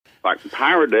like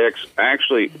Pyrodex,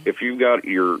 actually, if you've got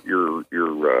your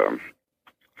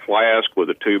flask with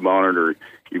a tube on it, or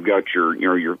you've got your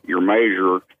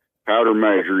powder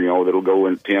measure, that'll go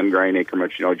in 10 grain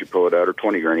increments, as you pull it out, or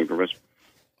 20 grain increments.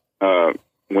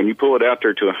 When you pull it out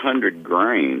there to 100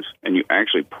 grains, and you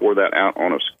actually pour that out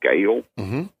on a scale,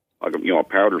 like a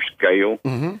powder scale,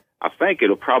 I think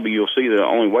you'll see that it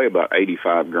only weigh about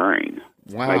 85 grains,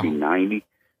 maybe 90.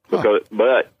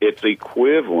 But it's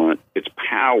equivalent. Its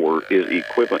power is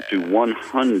equivalent to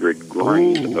 100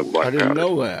 grains of black powder. I didn't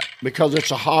know that because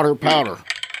it's a hotter powder.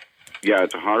 Yeah,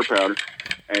 it's a hotter powder,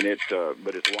 and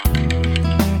but it's light.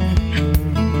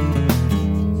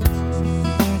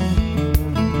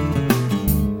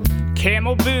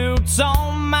 Camel boots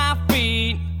on my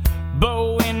feet,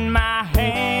 bow in my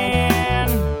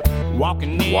hand.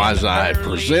 Walking in Wise Eye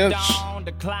presents.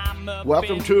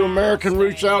 Welcome to American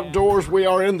Roots Outdoors. We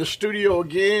are in the studio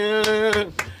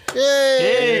again.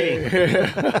 Yay! Hey.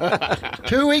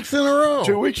 2 weeks in a row.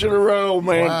 2 weeks in a row,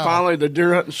 man. Wow. Finally, the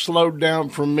deer hunting slowed down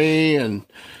for me, and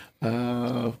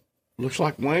looks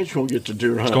like Wayne's going to get the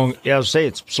deer hunt.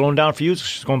 It's slowing down for you.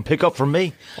 It's going to pick up for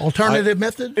me. Alternative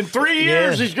method? In 3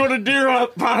 years, he's going to deer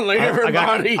hunt finally,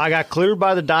 everybody. I got cleared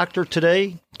by the doctor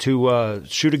today to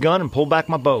shoot a gun and pull back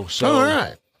my bow. So all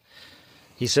right.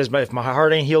 He says, if my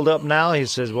heart ain't healed up now, he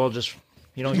says, well, just,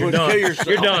 you're done.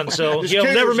 You're done. So you'll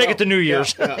never make it to New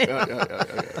Year's.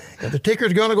 If the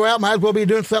ticker's going to go out, might as well be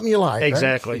doing something you like.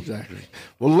 Exactly. Right? Exactly.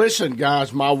 Well, listen,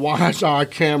 guys, my Wise Eye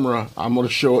camera, I'm going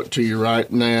to show it to you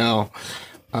right now.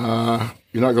 You're not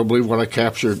going to believe what I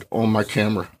captured on my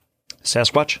camera.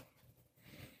 Sasquatch?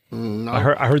 No.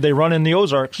 I heard they run in the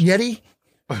Ozarks. Yeti?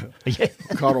 Yeah.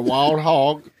 Caught a wild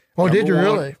hog. Oh, did you one.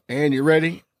 really? And you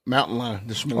ready? Mountain lion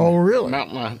this morning. Oh, really?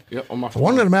 Mountain lion. Yep, on my phone.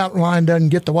 One of the mountain lion doesn't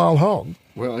get the wild hog.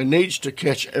 Well, it needs to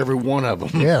catch every one of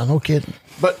them. Yeah, no kidding.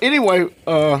 But anyway,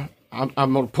 I'm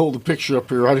going to pull the picture up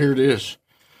here. Right here it is.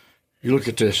 You look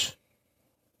at this.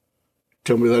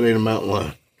 Tell me that ain't a mountain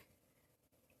lion.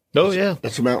 Oh, yeah.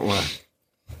 That's a mountain lion.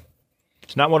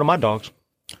 It's not one of my dogs.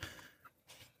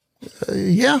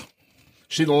 Yeah.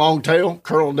 See the long tail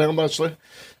curled down by its leg?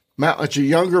 It's a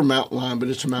younger mountain lion, but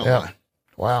it's a mountain lion.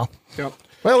 Wow. Yep.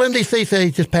 Well, MDC said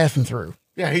he's just passing through.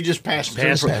 Yeah, he just passed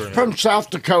Passing through through. from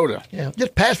South Dakota. Yeah,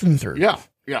 just passing through. Yeah.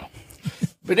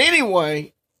 But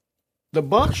anyway, the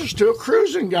bucks are still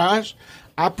cruising, guys.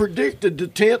 I predicted the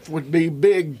 10th would be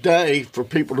big day for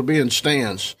people to be in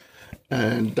stands.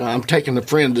 And I'm taking a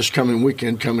friend this coming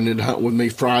weekend coming in to hunt with me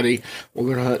Friday.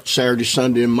 We're going to hunt Saturday,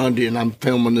 Sunday, and Monday, and I'm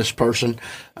filming this person.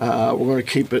 We're going to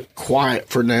keep it quiet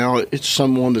for now. It's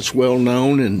someone that's well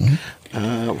known, and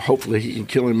hopefully he can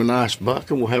kill him a nice buck,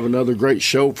 and we'll have another great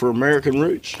show for American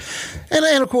Roots.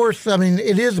 And of course, I mean,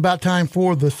 it is about time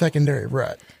for the secondary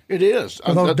rut. It is.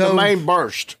 Those The main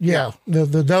burst. Yeah.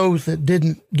 The does that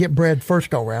didn't get bred first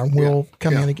go round will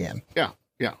come in again. Yeah.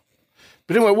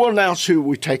 But anyway, we'll announce who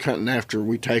we take hunting after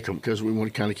we take them because we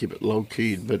want to kind of keep it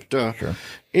low-keyed. But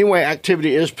anyway,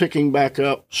 activity is picking back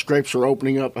up. Scrapes are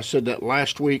opening up. I said that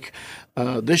last week.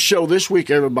 This show this week,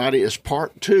 everybody, is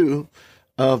part 2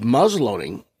 of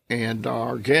muzzleloading. And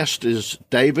our guest is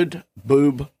David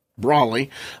Boob Brawley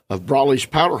of Brawley's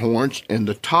Powder Horns. And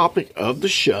the topic of the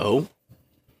show,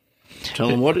 tell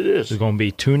them what it is. It's going to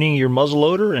be tuning your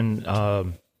muzzleloader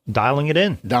and dialing it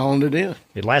in. Dialing it in.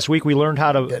 Last week we learned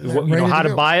how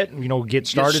to buy it, get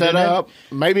started. Get set in up,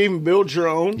 maybe even build your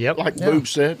own. Yep. Like Boob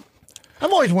said.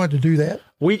 I've always wanted to do that.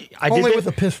 I Only did with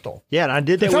a pistol. Yeah, and I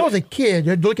did that. Since I was a kid,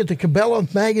 I'd look at the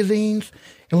Cabela magazines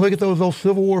and look at those old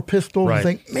Civil War pistols Right.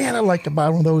 and think, man, I'd like to buy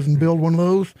one of those and build one of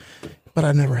those. But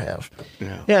I never have.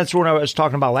 Yeah, that's what I was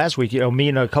talking about last week. Me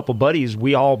and a couple buddies,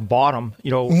 we all bought them.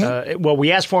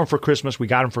 We asked for them for Christmas. We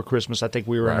got them for Christmas. I think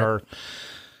we were in our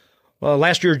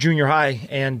last year junior high,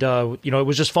 and it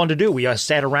was just fun to do. We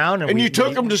sat around and you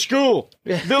took them to school.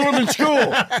 Build them in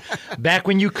school. back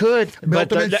when you could. Built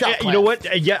them in shop you know class.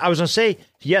 what? Yeah, I was going to say,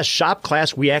 yes, shop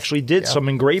class. We actually did some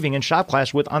engraving in shop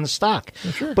class on the stock.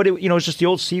 Sure. But it's just the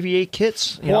old CVA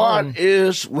kits. What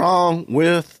is wrong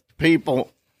with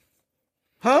people?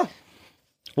 Huh?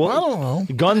 Well, I don't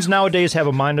know. guns nowadays have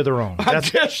a mind of their own.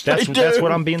 guess they do. That's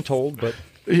what I'm being told. But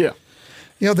Yeah.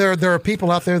 There are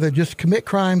people out there that just commit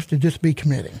crimes to just be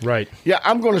committing. right. Yeah,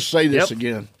 I'm going to say this Yep.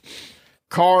 again.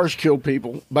 Cars kill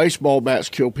people. Baseball bats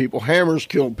kill people. Hammers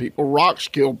kill people. Rocks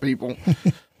kill people.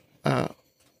 But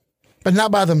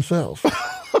not by themselves.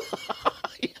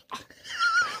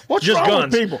 What's Just wrong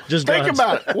guns. with people? Just Think guns.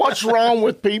 about it. What's wrong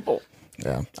with people?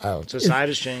 Yeah.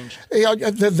 Society's changed.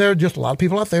 There are just a lot of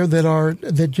people out there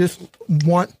that just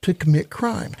want to commit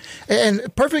crime. And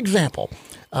perfect example,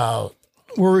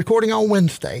 we're recording on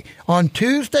Wednesday. On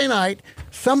Tuesday night,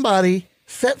 somebody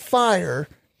set fire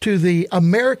to the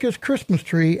America's Christmas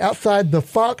tree outside the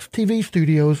Fox TV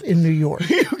studios in New York.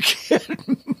 You kidding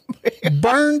me?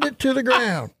 Burned it to the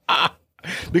ground.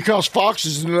 Because Fox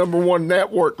is the number one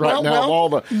network right now of all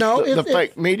the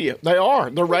fake media. They are.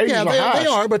 The ratings are high. They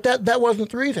are, but that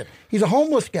wasn't the reason. He's a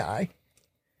homeless guy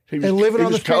and living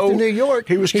on the streets of New York.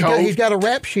 He's got a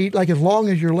rap sheet like as long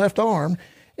as your left arm,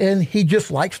 and he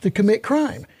just likes to commit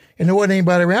crime. And there wasn't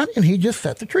anybody around, and he just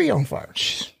set the tree on fire.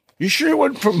 You sure it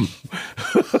wasn't from,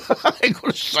 I ain't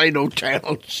going to say no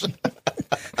towns.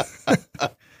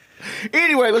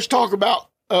 Anyway, let's talk about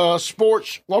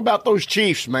sports. What about those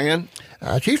Chiefs, man?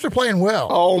 Chiefs are playing well.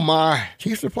 Oh, my.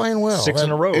 Chiefs are playing well. 6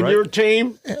 in a row, and right? your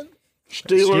team?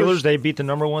 Steelers, they beat the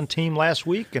number one team last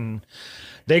week, and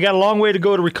they got a long way to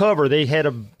go to recover. They had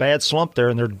a bad slump there,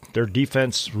 and their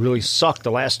defense really sucked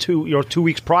the last 2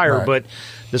 weeks prior. Right. But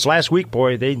this last week,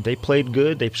 boy, they played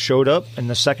good. They showed up in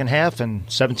the second half and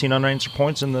 17 unanswered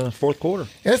points in the fourth quarter.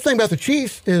 And the thing about the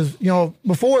Chiefs is,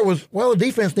 before it was, the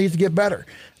defense needs to get better.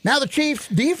 Now the Chiefs'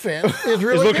 defense is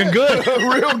really looking good.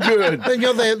 Real good.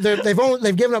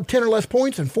 They've given up 10 or less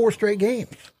points in 4 straight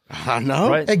games. I know.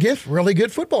 Right. Against really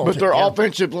good football But teams. their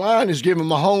offensive line is giving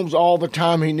Mahomes all the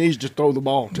time he needs to throw the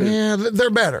ball to. Yeah, they're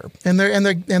better, and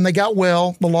they got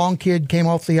well. The long kid came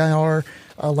off the IR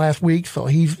last week, so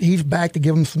he's back to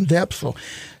give them some depth. So,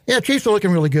 yeah, Chiefs are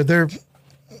looking really good. Their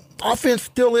offense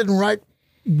still isn't right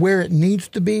where it needs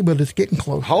to be, but it's getting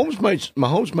close.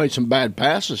 Mahomes made some bad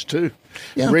passes too.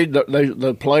 Yeah. Read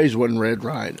the plays wasn't read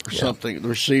right or something, the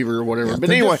receiver or whatever. Yeah, but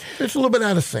anyway, it's a little bit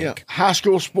out of sync. High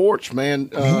school sports, man.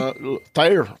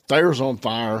 Thayer's on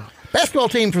fire. Basketball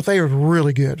team for Thayer is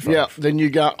really good. Folks. Yeah. Then you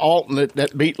got Alton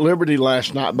that beat Liberty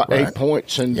last night by 8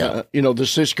 points, and the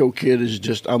Cisco kid is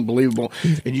just unbelievable.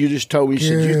 And you just told me, you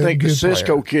said you think the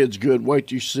Cisco kid's good. Wait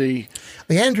till you see.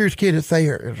 The Andrews kid at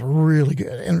Thayer is really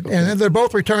good, and they're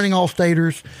both returning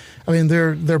All-Staters. I mean,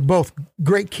 they're both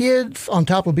great kids on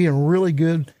top of being really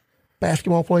good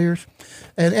basketball players.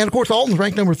 And of course, Alton's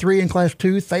ranked number 3 in Class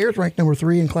 2. Thayer's ranked number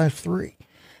 3 in Class 3.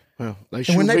 Well, and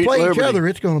when they play Liberty. each other,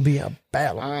 it's going to be a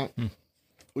battle.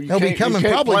 They'll be coming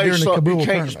can't probably during the Kabul You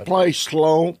tournament. can't play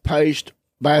slow-paced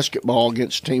basketball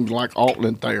against teams like Alton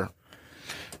and Thayer.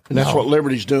 And that's what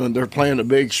Liberty's doing. They're playing a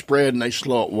big spread, and they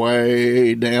slow it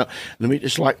way down.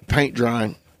 It's like paint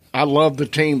drying. I love the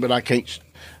team, but I can't.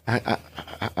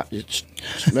 It's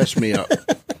messed me up.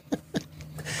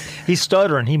 He's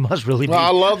stuttering. He must really be.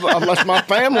 Well, that's my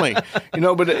family,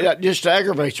 but it just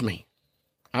aggravates me.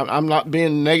 I'm not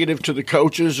being negative to the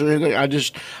coaches or anything. I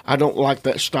don't like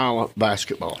that style of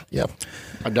basketball. Yep.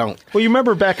 I don't. Well, you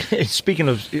remember back, speaking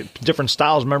of different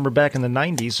styles, remember back in the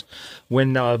 90s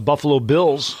when Buffalo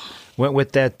Bills went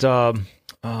with that,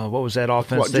 what was that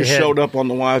offense? What just showed up on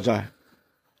the Wise Eye?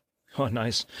 Oh,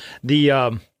 nice.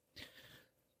 The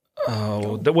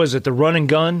was it the run and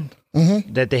gun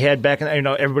that they had back in?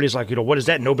 Everybody's like, what is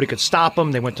that? Nobody could stop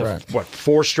them. They went to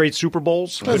 4 straight Super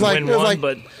Bowls. It was like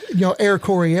Eric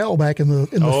Coryell back in the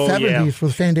 70s for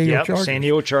the San Diego Chargers. San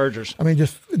Diego Chargers. I mean,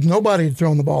 just nobody had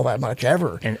thrown the ball that much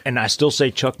ever. And I still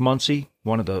say Chuck Muncie,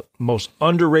 one of the most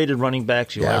underrated running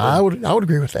backs you'll ever. I would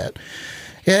agree with that.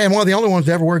 Yeah, and one of the only ones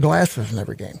to ever wear glasses in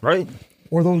every game. Right.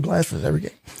 Wore those glasses every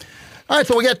game. All right,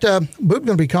 so we got Boob's going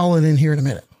to be calling in here in a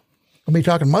minute. We'll be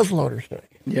talking muzzleloaders today.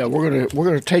 Yeah, we're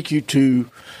gonna take you to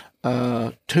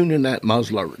tune in that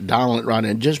muzzleloader, dialing it right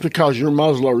in. Just because your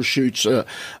muzzleloader shoots a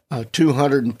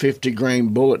 250 grain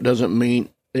bullet doesn't mean,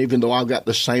 even though I've got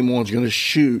the same ones, going to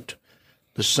shoot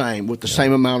the same with the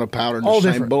same amount of powder and all the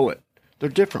same different. bullet. They're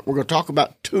different. We're going to talk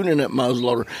about tuning that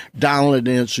muzzleloader, dialing it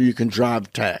in so you can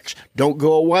drive tax. Don't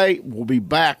go away. We'll be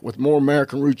back with more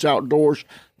American Roots Outdoors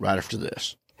right after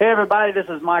this. Hey, everybody, this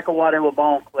is Michael Water with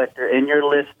Bone Collector, and you're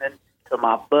listening to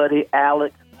my buddy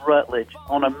Alex Rutledge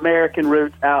on American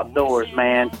Roots Outdoors,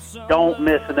 man. Don't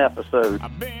miss an episode.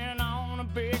 I've been on a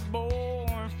big boy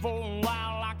for a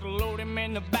while, like to load him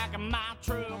in the back of my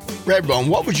truck. Redbone,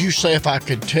 what would you say if I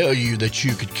could tell you that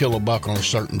you could kill a buck on a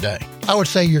certain day? I would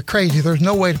say you're crazy. There's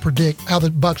no way to predict how the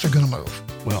bucks are going to move.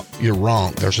 Well, you're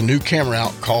wrong. There's a new camera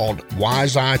out called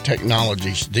Wise Eye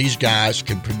Technologies. These guys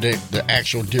can predict the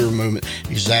actual deer movement,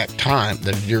 exact time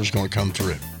that a deer is going to come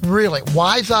through. Really?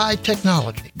 Wise Eye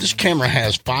Technology. This camera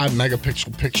has 5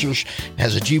 megapixel pictures,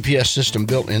 has a GPS system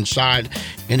built inside,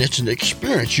 and it's an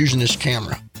experience using this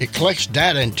camera. It collects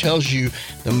data and tells you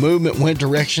the movement, wind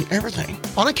direction, everything.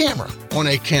 On a camera. On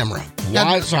a camera.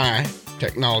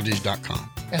 WiseEyeTechnologies.com.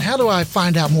 And how do I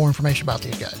find out more information about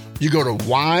these guys? You go to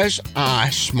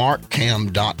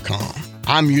WiseEyeSmartCam.com.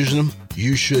 I'm using them.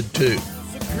 You should too.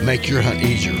 Make your hunt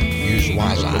easier. Use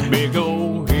Wise Eye. Big old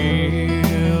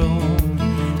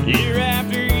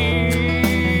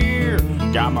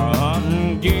got my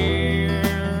hunting gear.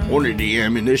 Hornady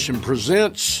Ammunition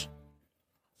presents.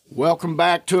 Welcome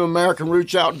back to American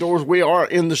Roots Outdoors. We are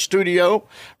in the studio.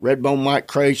 Redbone Mike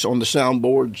Crace on the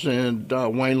soundboards and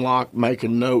Wayne Locke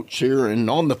making notes here. And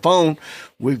on the phone,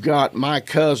 we've got my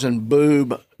cousin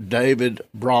Boob David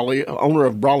Brawley, owner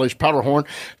of Brawley's Powderhorn.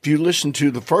 If you listen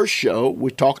to the first show,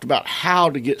 we talked about how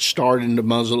to get started into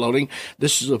muzzleloading.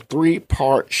 This is a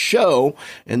 3-part show,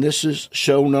 and this is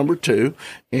show number 2.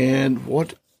 And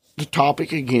what the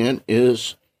topic again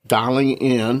is dialing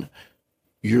in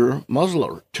your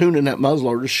muzzleloader, tuning that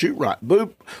muzzleloader to shoot right.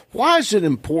 Boob, why is it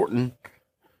important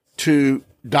to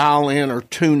dial in or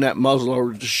tune that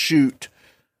muzzleloader to shoot?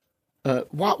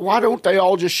 Why don't they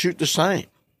all just shoot the same?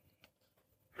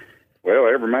 Well,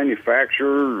 every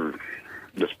manufacturer,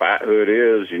 despite who it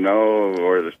is,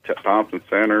 or the Thompson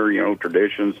Center,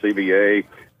 Tradition, CBA,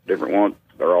 different ones,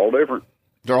 they're all different.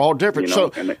 They're all different.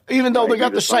 So even though they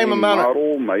got the same amount of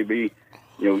model, maybe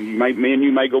you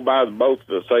may go by both,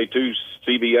 say 2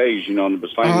 CBAs, the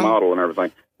same model and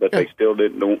everything, but they still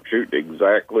don't shoot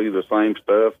exactly the same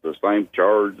stuff, the same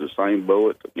charge, the same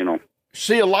bullet.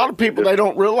 See, a lot of people, they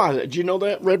don't realize it. Do you know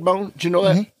that, Redbone? Do you know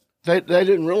that? They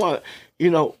didn't realize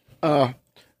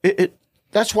it.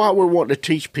 That's why we're wanting to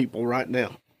teach people right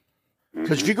now.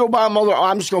 Because if you go buy a muzzle,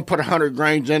 I'm just going to put 100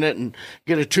 grains in it and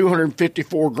get a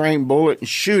 254 grain bullet and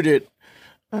shoot it.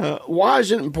 Why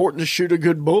is it important to shoot a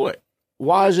good bullet?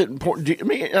 Why is it important?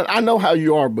 I know how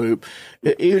you are, Boob.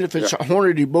 Even if it's a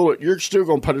Hornady bullet, you're still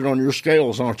going to put it on your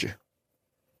scales, aren't you?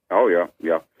 Oh,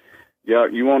 yeah.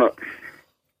 You want to,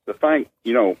 the thing,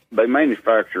 they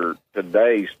manufacture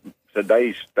today's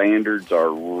standards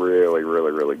are really,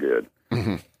 really, really good.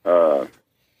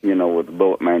 With the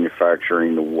bullet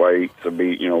manufacturing, the weights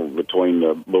between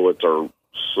the bullets are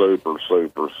super,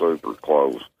 super, super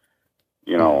close.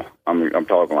 I'm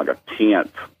talking like a 1/10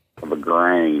 of a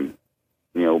grain,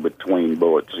 between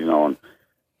bullets,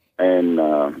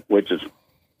 and which is,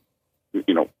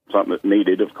 something that's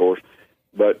needed, of course.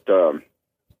 But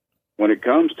when it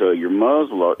comes to your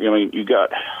muzzle, you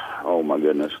got, oh my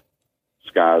goodness,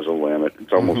 sky's the limit.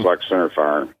 It's almost like center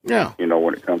fire. Yeah.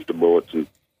 When it comes to bullets and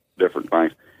different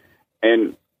things.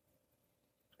 And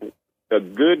a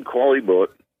good quality bullet.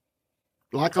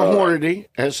 Like a Hornady,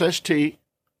 SST.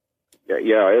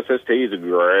 Yeah, SST is a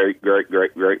great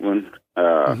one.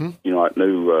 That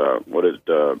new, what is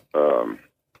it,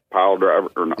 Pile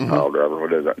Driver, or not Pile Driver,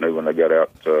 what is that new one they got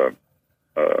out?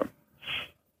 I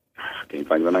can't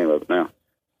think of the name of it now.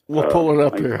 We'll pull it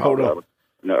up here. Hold on.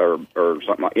 No, or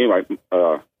something like, anyway,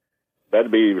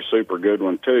 that'd be a super good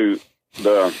one too.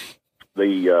 The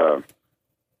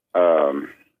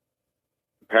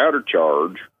powder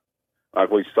charge,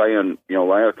 like we saying,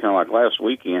 last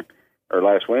weekend or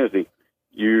last Wednesday,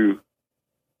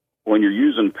 when you're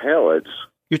using pellets,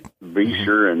 be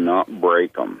sure and not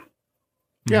break them.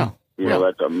 Yeah.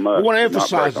 That's a must. I want to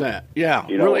emphasize that. Yeah,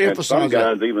 really emphasize some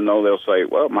guys, that. even though they'll say,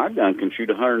 well, my gun can shoot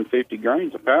 150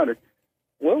 grains of powder.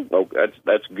 Well,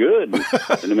 that's good. And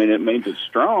it means it's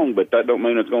strong, but that don't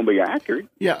mean it's going to be accurate.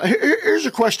 Yeah, here's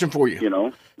a question for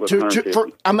you.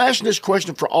 I'm asking this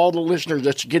question for all the listeners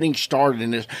that's getting started in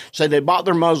this. Say they bought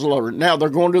their muzzleloader. Now they're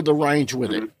going to the range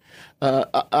with it.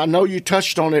 I know you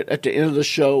touched on it at the end of the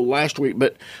show last week,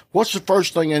 but what's the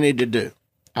first thing I need to do?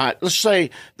 All right, let's say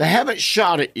they haven't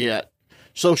shot it yet.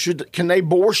 So can they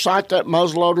bore sight that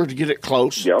muzzleloader to get it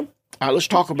close? Yep. All right, let's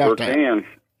talk about that.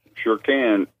 Sure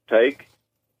can. Take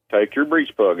your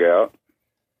breech plug out.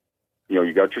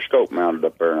 You got your scope mounted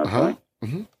up there and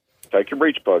everything. Take your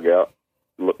breech plug out.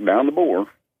 Look down the bore.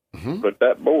 Put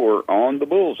that bore on the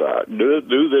bullseye. Do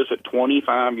this at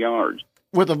 25 yards.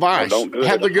 With a vise. Don't do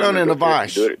have the gun in a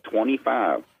vise. Do it at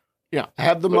 25. Yeah,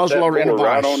 have the muzzleloader in a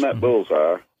vise. Right on that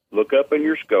bullseye. Look up in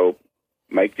your scope.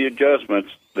 Make the adjustments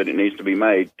that it needs to be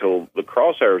made till the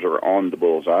crosshairs are on the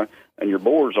bullseye and your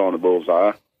bore's on the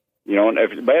bullseye. And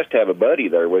if it's best to have a buddy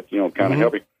there with, kind of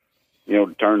help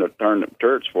you, turn the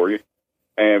turrets for you.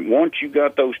 And once you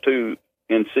got those two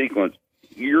in sequence,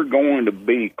 you're going to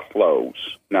be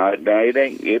close. Now, it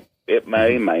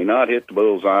may not hit the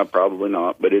bullseye, probably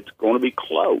not, but it's going to be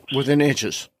close. Within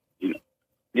inches.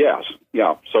 Yes,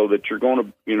 yeah. So that you're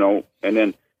going to, and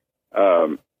then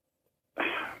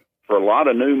for a lot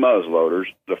of new muzzleloaders,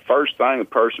 the first thing a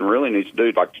person really needs to do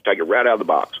is like to take it right out of the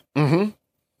box.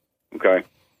 Okay.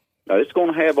 Now, it's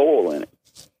going to have oil in it.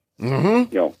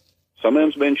 Some of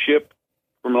them's been shipped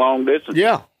from a long distance.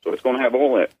 Yeah. So it's going to have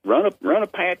oil in it. Run a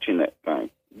patch in that thing.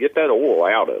 Get that oil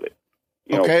out of it.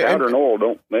 Powder and oil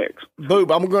don't mix. Boob,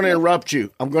 I'm going to interrupt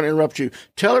you.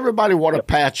 Tell everybody what a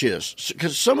patch is,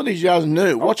 because some of these guys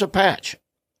knew. What's a patch?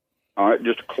 All right,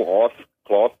 just a cloth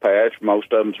cloth patch.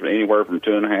 Most of them anywhere from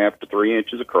 2.5 to 3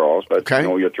 inches across. That's Okay.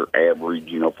 you get your average,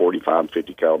 45 and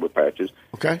 50 caliber patches.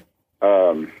 Okay.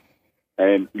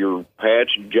 And your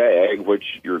patch jag, which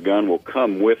your gun will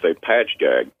come with a patch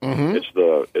jag. Mm-hmm. It's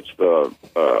the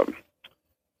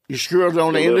You screw it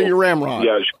on the end of your ramrod.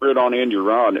 Yeah, screw it on the end of your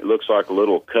rod, and it looks like a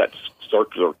little cuts,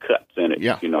 circular cuts in it.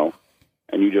 Yeah.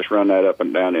 And you just run that up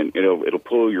and down, and it'll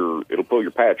pull your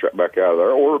patch right back out of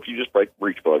there. Or if you just break the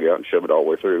breech plug out and shove it all the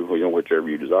way through, whichever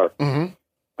you desire.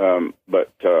 Mm-hmm.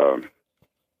 But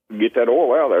get that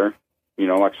oil out of there.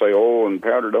 Like I say, oil and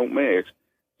powder don't mix.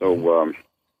 So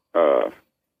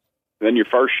then your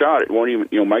first shot, it won't even,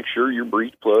 make sure your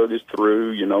breech plug is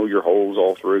through, your hole's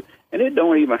all through. And it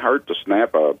don't even hurt to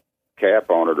snap a cap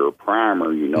on it or a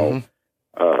primer, to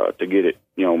get it,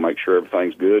 make sure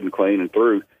everything's good and clean and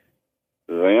through.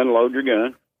 Then load your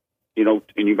gun, and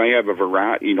you may have a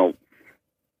variety,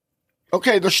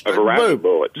 Okay, a variety of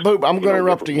bullets. Boob, I'm going to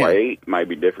interrupt different again. weight,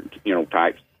 maybe different,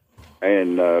 types,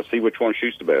 and see which one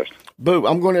shoots the best. Boob,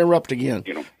 I'm going to interrupt again.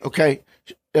 Okay.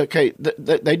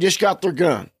 They just got their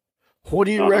gun. What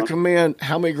do you recommend?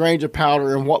 How many grains of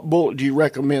powder and what bullet do you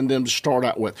recommend them to start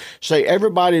out with? Say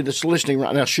everybody that's listening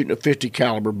right now shooting a 50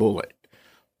 caliber bullet.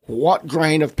 What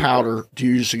grain of powder do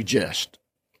you suggest?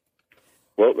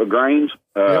 Well, the grains,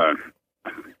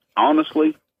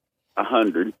 honestly,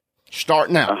 100. Start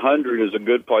now. 100 is a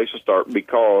good place to start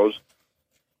because,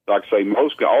 like I say,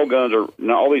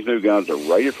 all these new guns are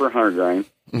rated for 100 grain.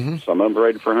 Mm-hmm. Some of them are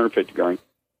rated for 150 grain.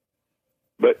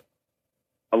 But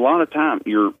a lot of time,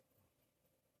 your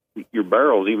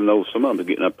barrels, even though some of them are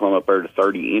getting up there to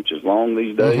 30 inches long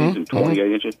these days and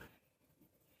 28 inches,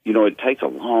 it takes a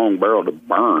long barrel to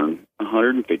burn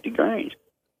 150 grains.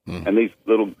 And these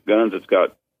little guns that's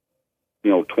got,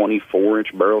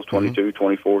 24-inch barrels, 22,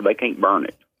 24, they can't burn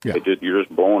it. Yeah. You're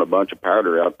just blowing a bunch of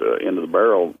powder out the end of the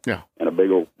barrel and a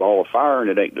big old ball of fire, and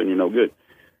it ain't doing you no good.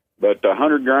 But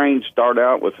 100 grains start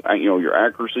out with, your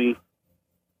accuracy.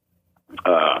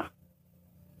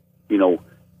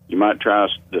 You might try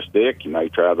the stick, you may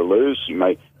try the loose, you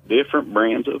may different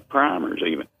brands of primers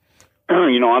even.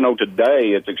 I know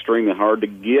today it's extremely hard to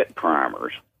get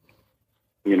primers,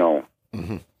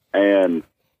 and,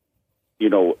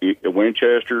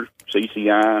 Winchester,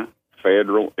 CCI,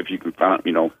 Federal, if you can find,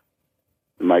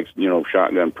 makes,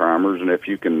 shotgun primers, and if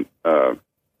you can,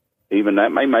 even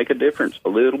that may make a difference, a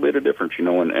little bit of difference,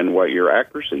 and what your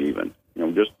accuracy even,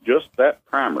 just that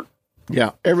primer.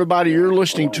 Yeah, everybody, you're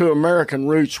listening to American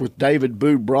Roots with David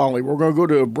Boob Brawley. We're going to go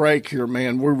to a break here,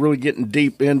 man. We're really getting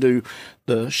deep into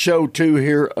the show 2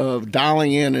 here of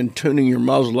dialing in and tuning your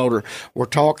muzzleloader. We're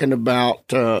talking about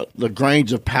the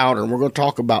grains of powder, and we're going to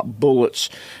talk about bullets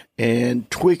and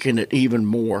tweaking it even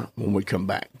more when we come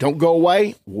back. Don't go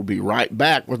away. We'll be right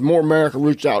back with more American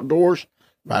Roots Outdoors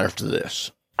right after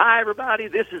this. Hi, everybody.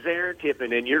 This is Aaron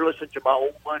Tippin, and you're listening to my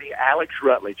old buddy Alex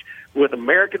Rutledge with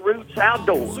American Roots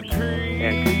Outdoors.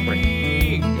 And keep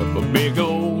bringing up a big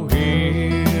old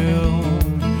hill,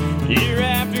 year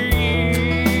after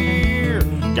year,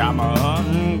 got my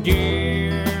hunting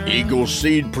gear. Eagle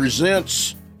Seed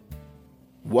presents.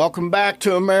 Welcome back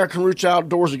to American Roots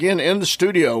Outdoors again in the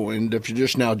studio. And if you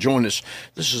just now joined us,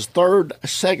 this is third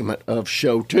segment of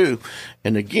show 2.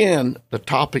 And again, the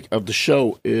topic of the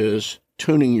show is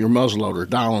tuning your muzzleloader,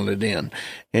 dialing it in.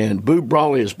 And Boob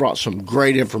Brawley has brought some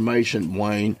great information,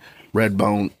 Wayne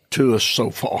Redbone, to us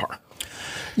so far.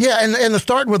 Yeah, and the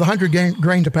starting with 100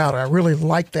 grains of powder, I really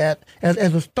like that as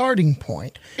a starting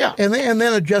point. Yeah. And then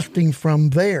adjusting from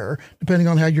there, depending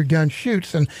on how your gun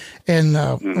shoots. And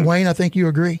Wayne, I think you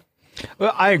agree.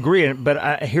 Well, I agree,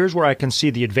 but here's where I can see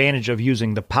the advantage of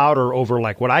using the powder over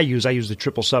like what I use. I use the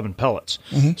 777 pellets.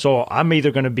 So I'm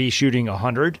either going to be shooting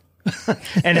 100,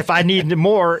 and if I need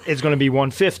more, it's going to be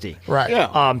 150. Right.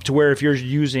 Yeah. To where if you're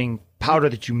using powder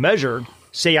that you measured,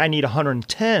 say I need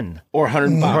 110 or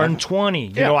 105. 120.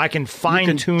 You know, I can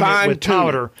fine tune it with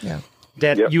powder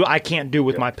that I can't do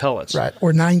with my pellets. Right.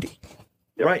 Or 90.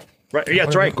 Right. Yeah,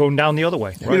 that's right. Going down the other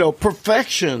way. Right.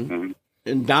 Perfection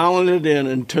and dialing it in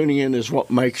and tuning in is what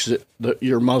makes it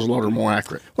your muzzleloader more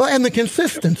accurate. Well, and the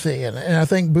consistency. And I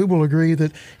think Boob will agree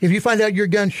that if you find out your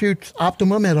gun shoots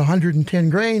optimum at 110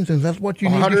 grains, and that's what you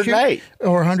need to shoot.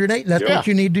 Or 108. That's what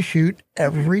you need to shoot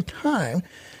every time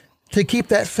to keep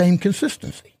that same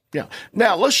consistency. Yeah.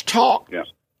 Now, let's talk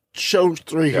show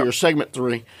 3 here, segment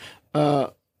 3.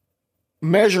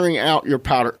 Measuring out your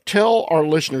powder. Tell our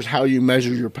listeners how you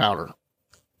measure your powder.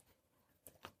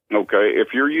 Okay,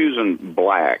 if you're using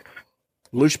black,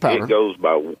 loose powder, it goes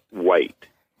by weight.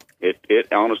 It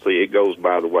honestly, it goes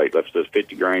by the weight. Let's say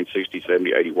 50 grains, 60,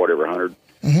 70, 80, whatever, 100.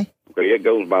 Okay, it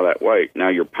goes by that weight. Now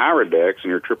your Pyrodex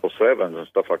and your 777s and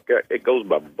stuff like that, it goes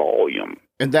by volume.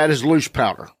 And that is loose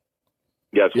powder.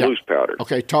 Yeah, it's loose powder.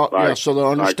 Okay, so they'll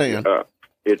understand.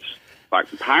 It's like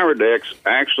Pyrodex.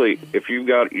 Actually, if you've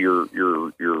got your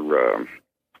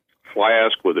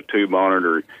flask with a tube on it,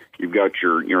 or you've got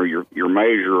your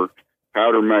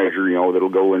powder measure, that'll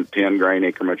go in 10 grain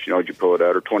increments. You pull it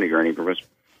out, or 20 grain increments.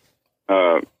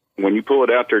 When you pull it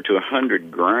out there to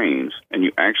 100 grains, and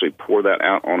you actually pour that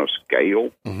out on a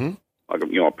scale, like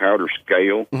a powder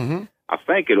scale, I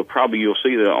think you'll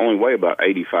see that it only weigh about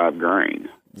 85 grains,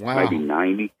 maybe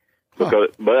 90.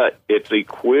 But it's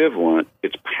equivalent.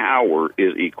 Its power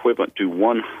is equivalent to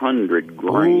 100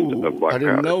 grains of black powder.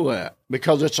 I didn't know that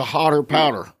because it's a hotter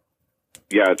powder.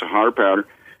 Yeah, it's a hotter powder,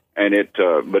 and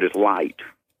but it's light.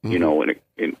 And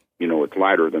it's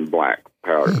lighter than black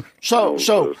powder. So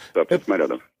the stuff it's made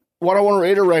out of. What I want to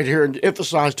reiterate here and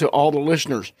emphasize to all the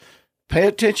listeners: pay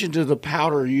attention to the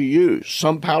powder you use.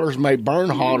 Some powders may burn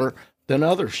hotter than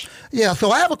others. Yeah, so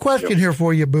I have a question here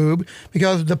for you, Boob,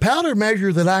 because the powder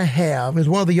measure that I have is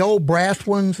one of the old brass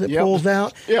ones that pulls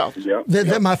out.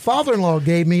 That my father-in-law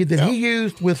gave me that he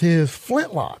used with his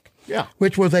flintlock.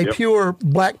 Which was a pure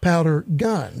black powder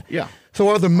gun. So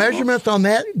are the measurements on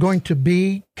that going to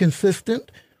be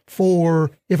consistent for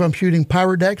if I'm shooting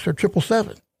Pyrodex or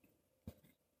 777?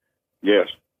 Yes.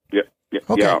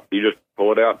 Okay. Yeah. You just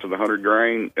pull it out to the 100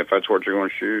 grain if that's what you're going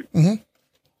to shoot.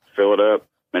 Fill it up.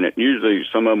 And it usually,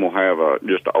 some of them will have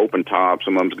just an open top.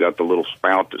 Some of them's got the little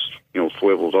spout that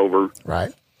swivels over,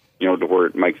 right? To where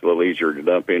it makes it a little easier to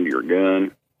dump into your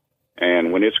gun.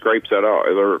 And when it scrapes that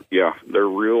off, they're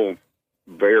real,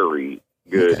 very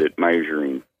good at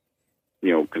measuring,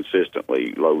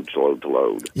 consistently load to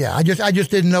load. Yeah, I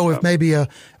just didn't know if maybe a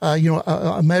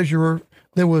measurer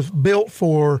that was built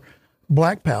for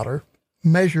black powder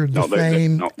measured the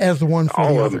same as the one for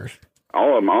the others.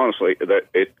 All of them, honestly, that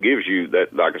it gives you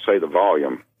that, like I say, the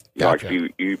volume. Gotcha.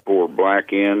 Like you pour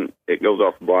black in, it goes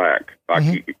off black. Like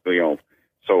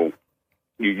so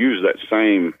you use that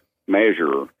same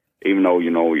measure, even though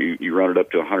you run it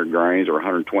up to 100 grains or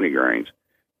 120 grains.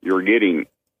 You're getting,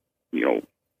 the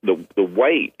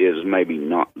weight is maybe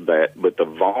not that, but the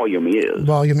volume is.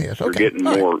 Volume is. Okay. You're getting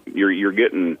more. Right. You're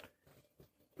getting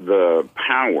the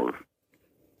power,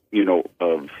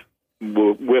 of.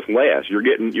 With less, you're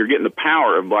getting the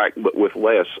power of black, but with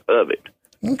less of it.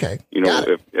 Okay,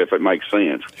 if it makes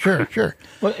sense. Sure.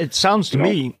 Well, it sounds to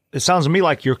me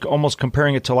like you're almost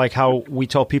comparing it to like how we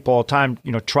tell people all the time.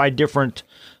 Try different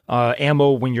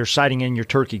ammo when you're sighting in your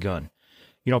turkey gun.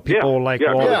 People are like,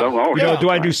 do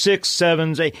I do 6,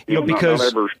 7s, 8?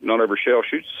 Because not every shell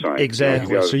shoots the same.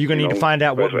 Exactly. So you're going to need to find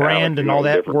out what brand and all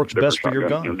that works best for your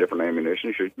gun. Different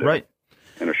ammunition shoots right.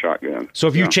 In a shotgun. So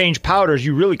if you change powders,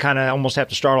 you really kind of almost have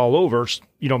to start all over,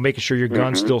 making sure your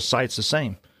gun still sights the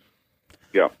same.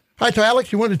 Yeah. All right, so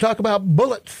Alex, you wanted to talk about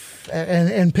bullets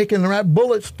and picking the right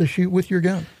bullets to shoot with your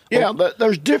gun. Yeah,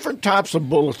 there's different types of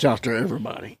bullets out there,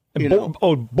 everybody.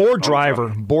 Board driver.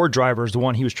 Board driver is the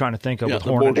one he was trying to think of with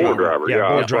Hornady. Board driver.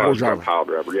 Board driver. Pile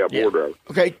driver. Yeah, board driver.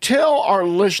 Okay, tell our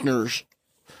listeners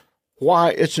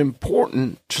why it's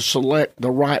important to select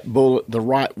the right bullet, the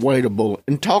right weight of bullet,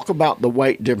 and talk about the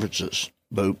weight differences,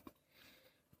 Boop.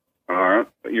 All right.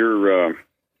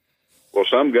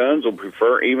 Some guns will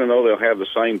prefer, even though they'll have the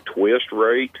same twist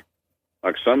rate,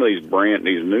 like some of these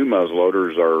new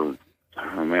muzzleloaders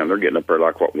they're getting up there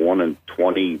like 1 in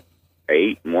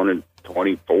 28, 1 in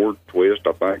 24 twist,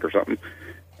 I think, or something.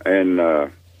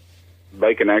 And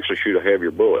they can actually shoot a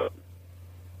heavier bullet.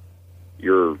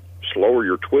 Your slower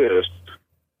your twist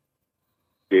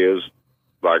is,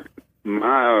 like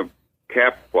my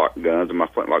cap lock guns and my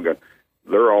flintlock gun,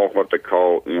 they're all what they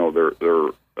call,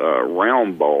 they're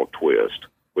round ball twist,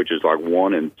 which is like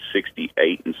 1 in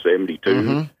 68 and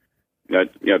 72.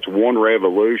 That's one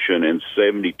revolution in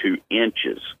 72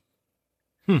 inches.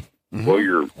 Well,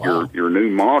 your new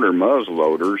modern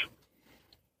muzzleloaders,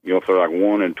 if they're like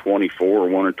 1 in 24 or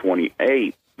 1 in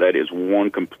 28, that is one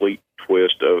complete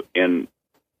twist in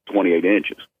 28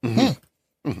 inches.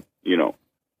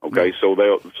 Okay, so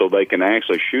they can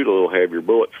actually shoot a little heavier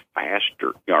bullet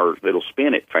faster, or it'll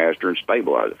spin it faster and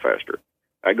stabilize it faster.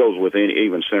 That goes with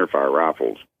even centerfire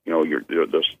rifles. When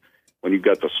you've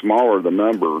got the smaller the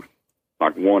number,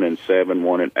 like 1 in 7,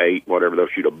 1 in 8, whatever, they'll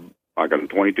shoot like a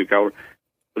 22 caliber.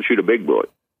 They'll shoot a big bullet.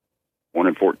 1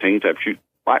 in 14s have to shoot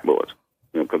light bullets,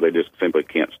 because they just simply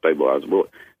can't stabilize the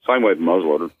bullet. Same way with the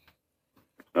muzzleloader.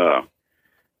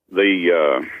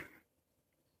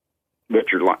 But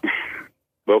you're like,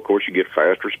 well, of course, you get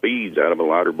faster speeds out of a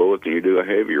lighter bullet than you do a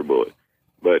heavier bullet.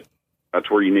 But that's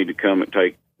where you need to come and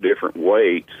take different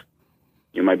weights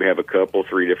you maybe have a couple,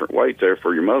 3 different weights there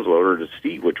for your muzzleloader to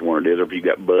see which one it is. Or if you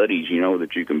got buddies,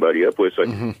 that you can buddy up with. So,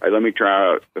 hey, let me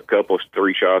try a couple,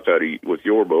 3 shots out with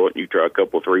your bullet. You try a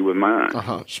couple, 3 with mine.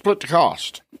 Split the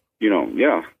cost.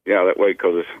 Yeah. That way,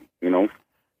 because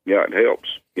it helps.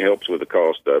 It helps with the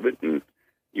cost of it, and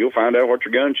you'll find out what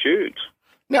your gun shoots.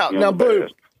 Now, Boo,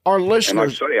 our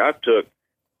listeners. And like I say,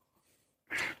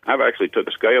 I've actually took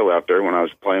a scale out there when I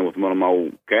was playing with one of my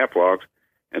old cap locks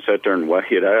and sat there and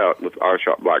weighed it out with I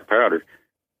shot black powder.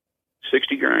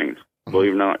 60 grains.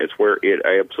 Believe it or not, it's where it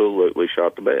absolutely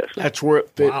shot the best. That's where it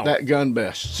fit that gun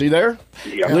best. See there?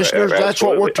 Yeah, listeners, that's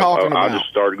what we're talking about. I just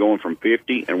started going from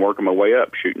 50 and working my way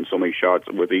up, shooting so many shots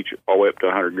with each, all the way up to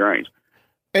 100 grains.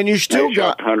 And you still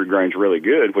got 100 grains really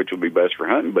good, which would be best for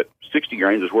hunting, but 60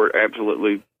 grains is where it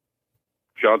absolutely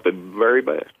shot the very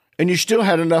best. And you still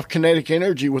had enough kinetic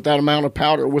energy with that amount of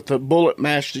powder with the bullet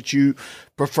match that you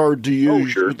preferred to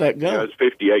use with that gun. Yeah, it's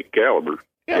 58 caliber.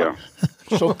 Yeah.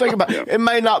 So think about it. It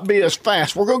may not be as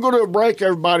fast. We're going to go to a break,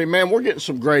 everybody. Man, we're getting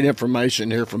some great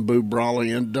information here from Boo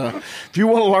Brawley. And if you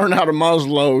want to learn how to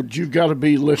muzzleload, you've got to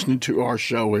be listening to our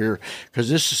show here because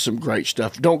this is some great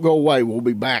stuff. Don't go away. We'll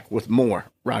be back with more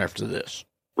right after this.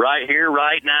 Right here,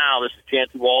 right now, this is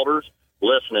Chancey Walters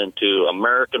listening to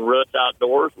American Roots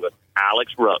Outdoors with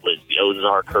Alex Rutledge, the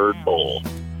Ozark Herd Bull.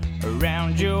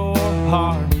 Around your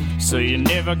heart, so you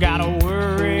never gotta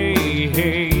worry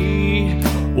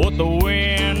what the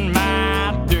wind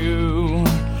might do.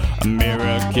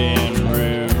 American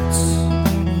Roots.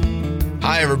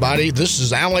 Hi, everybody. This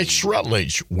is Alex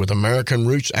Rutledge with American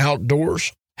Roots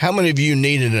Outdoors. How many of you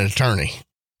need an attorney?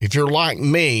 If you're like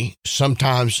me,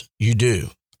 sometimes you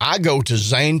do. I go to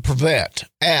Zane Prevet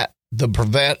at the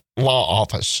Prevet Law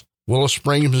Office, Willow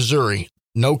Springs, Missouri.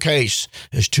 No case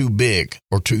is too big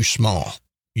or too small.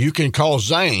 You can call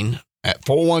Zane at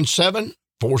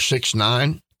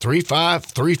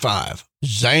 417-469-3535.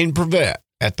 Zane Prevet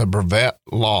at the Prevet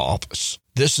Law Office.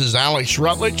 This is Alex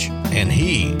Rutledge, and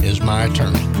he is my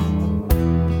attorney.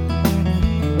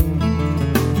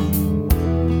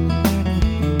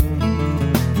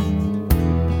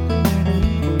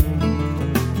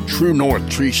 True North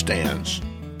Tree Stands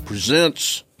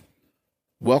presents.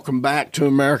 Welcome back to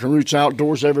American Roots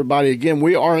Outdoors, everybody. Again,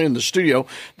 we are in the studio.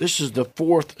 This is the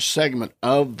 4th segment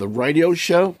of the radio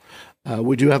show.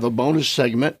 We do have a bonus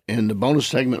segment, and the bonus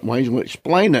segment, Wayne will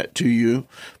explain that to you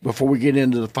before we get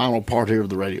into the final part here of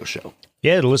the radio show.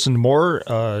 Yeah, to listen to more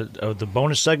of the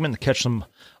bonus segment, to catch some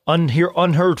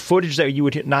unheard footage that you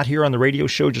would not hear on the radio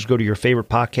show, just go to your favorite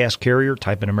podcast carrier,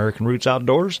 type in American Roots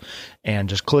Outdoors, and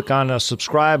just click on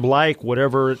subscribe, like,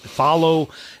 whatever, follow.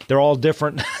 They're all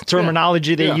different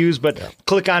terminology they use, but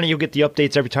click on it. You'll get the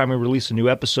updates every time we release a new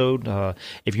episode.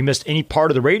 If you missed any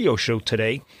part of the radio show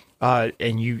today,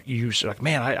 and you're like,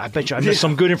 man, I bet you I missed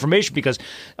some good information because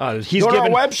he's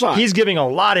giving a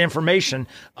lot of information.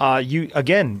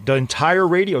 The entire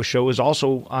radio show is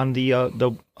also on the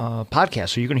podcast,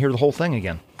 so you can hear the whole thing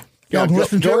again. Y'all can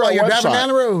listen to it while you're driving down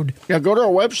the road. Yeah, go to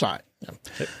our website.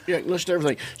 Yeah, listen to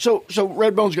everything. So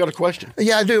Redbone's got a question.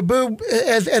 Yeah, I do. Boo,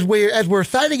 as we're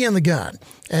sighting in the gun,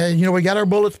 and we got our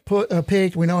bullets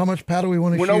picked. We know how much powder we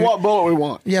want to shoot. We know what bullet we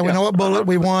want. Yeah, we know what bullet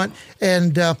we want,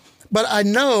 and. But I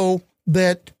know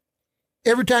that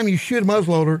every time you shoot a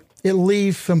muzzleloader, it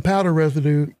leaves some powder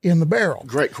residue in the barrel.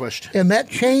 Great question. And that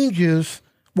changes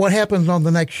what happens on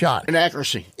the next shot.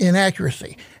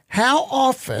 Inaccuracy. How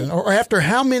often or after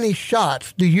how many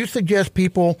shots do you suggest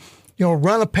people,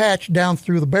 run a patch down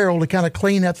through the barrel to kind of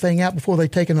clean that thing out before they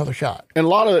take another shot? And a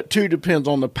lot of it, too, depends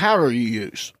on the powder you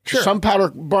use. Sure. Some powder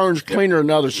burns cleaner than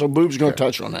others, so Boob's going to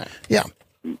touch on that. Yeah.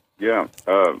 Yeah.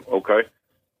 Okay.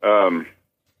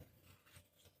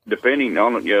 Depending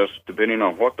on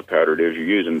what the powder it is you're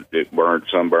using,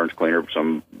 some burns cleaner,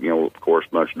 some, of course,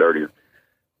 much dirtier.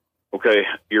 Okay,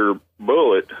 your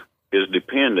bullet is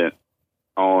dependent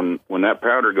on when that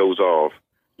powder goes off,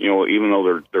 even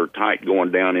though they're tight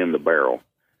going down in the barrel.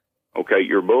 Okay,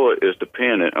 your bullet is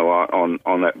dependent a lot on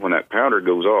that. When that powder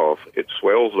goes off, it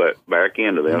swells that back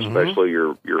end of that, especially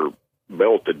your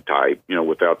belted type,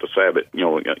 without the sabot,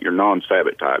 your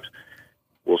non-sabot types,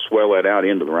 will swell that out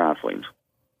into the riflings.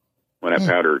 When that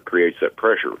powder creates that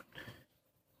pressure.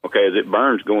 Okay, as it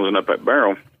burns going up that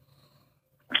barrel,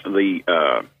 the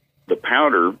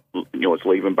powder, it's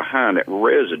leaving behind that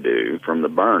residue from the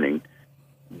burning,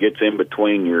 gets in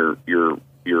between you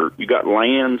got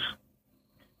lands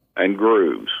and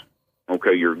grooves.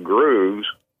 Okay, your grooves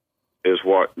is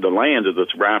what the lands of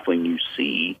this rifling you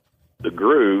see. The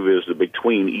groove is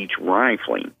between each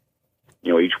rifling.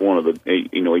 Each one of the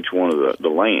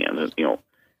lands.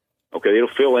 Okay, it'll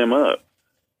fill them up.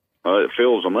 It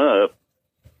fills them up,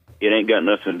 it ain't got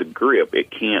nothing to grip. It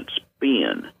can't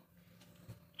spin.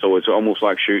 So it's almost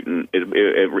like shooting.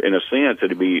 In a sense,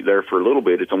 it'd be there for a little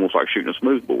bit. It's almost like shooting a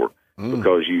smoothbore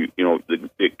because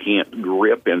it can't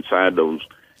grip inside those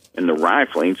in the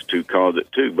riflings to cause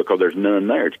it to, because there's none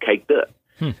there. It's caked up.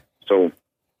 So,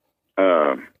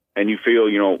 and you feel,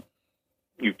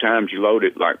 you times you load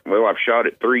it like, well, I've shot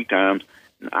it 3 times,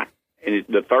 and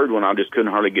the third one I just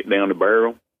couldn't hardly get down the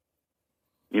barrel.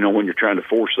 When you're trying to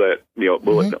force that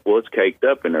bullet, well, it's caked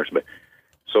up in there.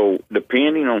 So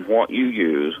depending on what you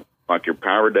use, like your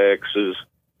Powerdexes,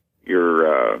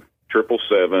 your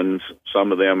 777s,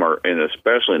 some of them are, and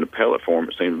especially in the pellet form,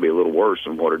 it seems to be a little worse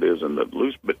than what it is in the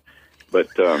loose. But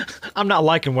I'm not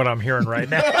liking what I'm hearing right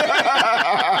now.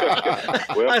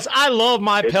 well, I love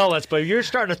my pellets, but you're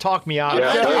starting to talk me out.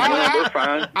 Yeah, they're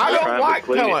fine. I don't like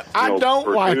pellets. I don't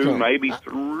like them. Maybe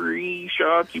 3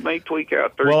 shots, you may tweak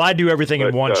out 3. Well, I do everything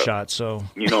in one shot, so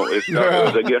they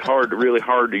get really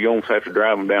hard. You almost have to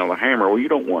drive them down with a hammer. Well, you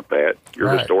don't want that.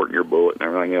 You're distorting your bullet and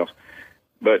everything else.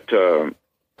 But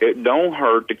it don't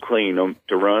hurt to clean them,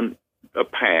 to run a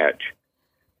patch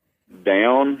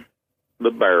down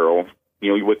the barrel,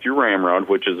 with your ramrod,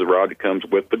 which is the rod that comes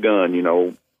with the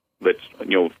gun, that's,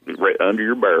 right under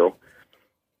your barrel,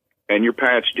 and your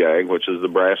patch jag, which is the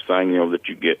brass thing, that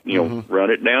you get, run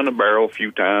it down the barrel a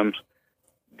few times,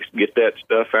 get that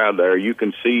stuff out of there. You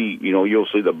can see, you'll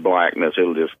see the blackness.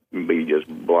 It'll just be just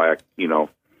black,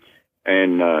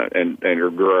 and your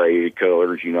gray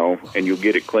colors, and you'll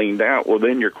get it cleaned out. Well,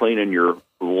 then you're cleaning your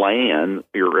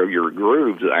your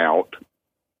grooves out,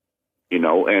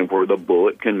 and where the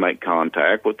bullet can make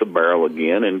contact with the barrel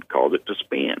again and cause it to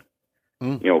spin.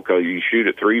 Because you shoot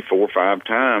it 3, 4, 5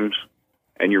 times,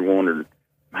 and you're wondering,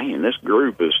 man, this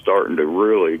group is starting to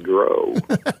really grow.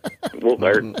 Well,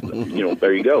 there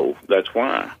you go. That's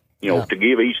why, to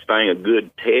give each thing a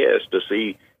good test to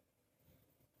see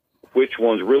which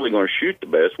one's really going to shoot the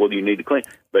best. Well, you need to clean,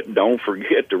 but don't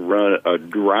forget to run a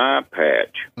dry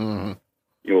patch. 2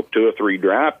 or 3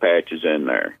 dry patches in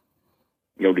there.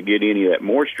 To get any of that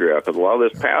moisture out, because a lot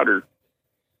of this powder,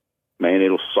 man,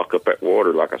 it'll suck up that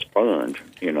water like a sponge,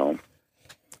 So you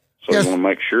want to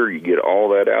make sure you get all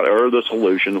that out, or the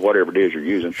solutions, whatever it is you're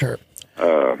using. Sure.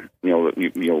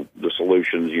 The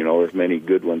solutions, there's many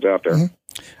good ones out there. All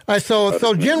right, so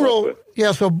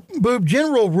Boob,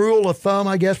 general rule of thumb,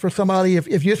 I guess, for somebody, if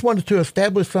you just wanted to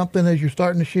establish something as you're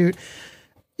starting to shoot,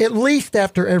 at least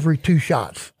after every 2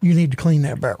 shots, you need to clean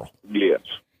that barrel. Yes.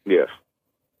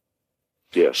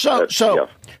 So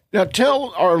now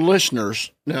tell our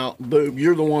listeners, now, Boob,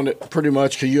 you're the one that pretty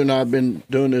much, because you and I have been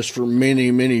doing this for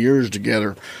many, many years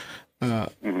together.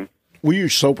 We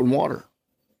use soap and water.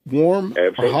 Warm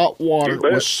or hot water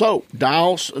with soap.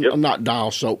 Not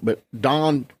Dial soap, but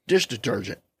Dawn dish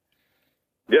detergent.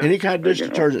 Yep. Any kind of dish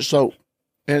detergent soap.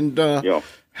 And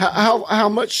how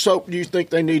much soap do you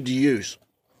think they need to use?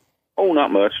 Oh, not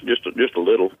much, just a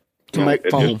little. To make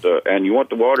foam. And you want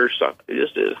the water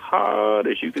just as hot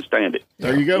as you can stand it.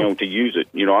 There you go. To use it.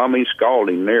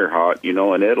 Scalding there hot,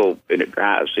 and it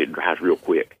dries real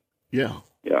quick. Yeah.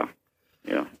 Yeah.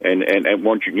 And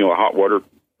once hot water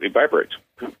evaporates,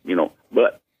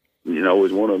 but,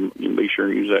 is one of them, you can be sure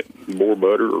to use that boar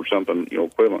butter or something,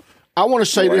 equivalent. I want to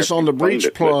say this on the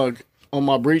breech plug, on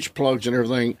my breech plugs and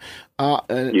everything.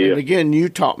 And again, you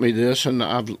taught me this, and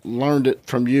I've learned it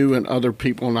from you and other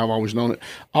people, and I've always known it.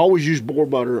 I always use boar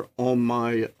butter on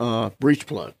my breech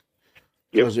plug.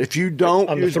 Because if you don't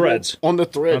on the threads,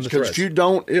 because if you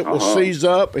don't, it will seize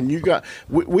up. And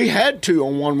we had to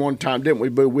on one time, didn't we?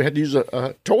 But we had to use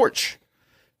a torch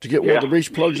to get one of the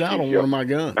breech plugs out on one of my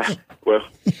guns. Well,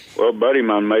 a buddy of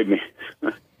mine made me.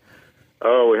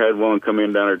 We had one come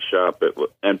in down at the shop,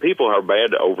 and people are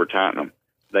bad to over tighten them.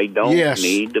 They don't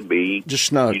need to be just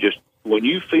snug. When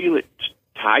you feel it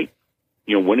tight,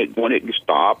 when it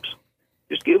stops,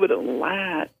 just give it a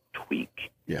light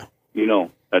tweak. Yeah.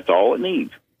 That's all it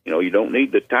needs. You don't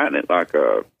need to tighten it like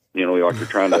like you're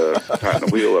trying to tighten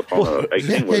a wheel up on a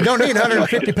 18-wheeler. You don't need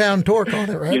 150-pound torque on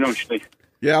it, right? You know what you need.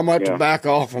 Yeah, I'm going to have to back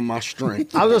off on my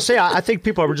strength. I was going to say, I think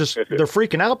people are they're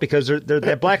freaking out because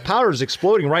that black powder is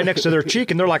exploding right next to their cheek,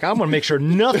 and they're like, I'm going to make sure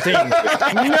nothing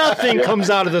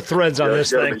comes out of the threads on this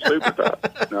thing. Super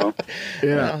tight. No.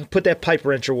 Yeah. Put that pipe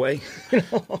wrench away.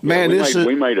 Man,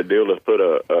 we made a deal to put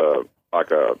a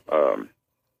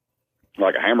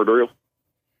hammer drill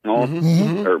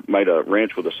on, or made a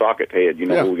wrench with a socket head,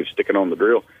 where we could stick it on the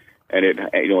drill. And it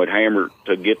hammered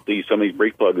to get some of these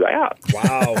breech plugs out.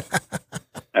 Wow.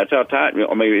 That's how tight.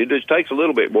 It just takes a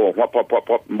little bit. Boy, whop, whop, whop,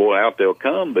 whop, boy, out they'll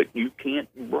come. But you can't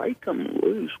break them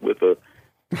loose with with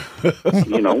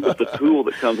the tool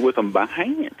that comes with them by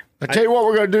hand. I tell you what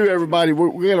we're going to do, everybody.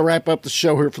 We're going to wrap up the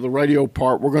show here for the radio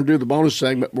part. We're going to do the bonus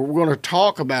segment, but we're going to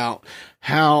talk about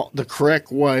how the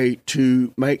correct way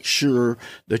to make sure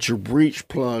that your breech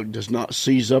plug does not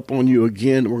seize up on you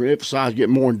again. We're going to emphasize, get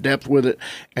more in depth with it,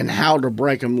 and how to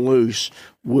break them loose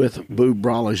with Boob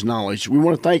Brawley's knowledge. We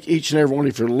want to thank each and every one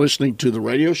of you for listening to the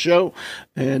radio show,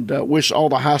 and wish all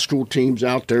the high school teams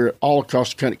out there all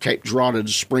across the country, Cape Girardeau to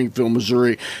Springfield,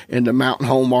 Missouri, and to Mountain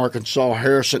Home, Arkansas,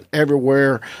 Harrison,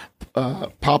 everywhere,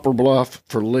 Poplar Bluff,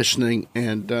 for listening,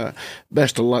 and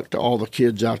best of luck to all the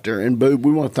kids out there. And Boob,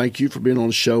 we want to thank you for being on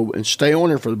the show, and stay on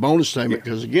there for the bonus segment,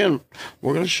 because again,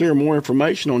 we're going to share more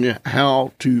information on you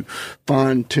how to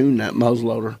fine tune that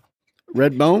muzzleloader.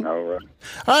 Redbone. All right.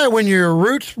 All right, when your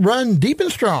roots run deep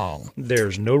and strong,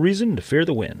 There's no reason to fear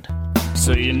the wind.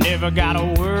 So you never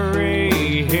gotta worry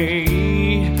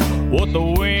what the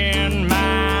wind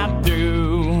might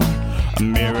do.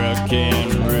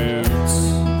 American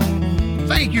Roots.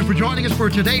 thank you for joining us for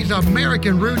today's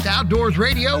American Roots Outdoors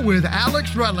Radio with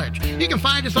Alex Rutledge. You can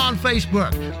find us on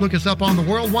Facebook. Look us up on the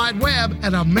World Wide Web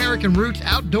at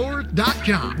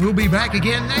AmericanRootsOutdoors.com. We'll be back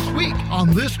again next week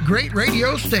on this great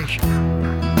radio station.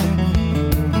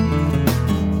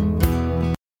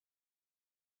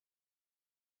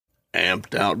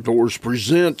 Amped Outdoors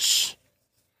presents.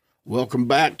 Welcome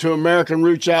back to American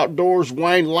Roots Outdoors.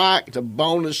 Wayne Lack, the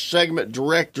bonus segment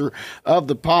director of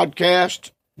the podcast.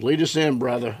 Lead us in,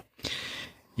 brother.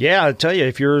 Yeah, I tell you,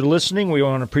 if you're listening, we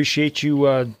want to appreciate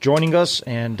you joining us,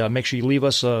 and make sure you leave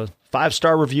us a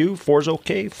 5-star review. 4's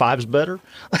okay, 5's better.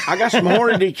 I got some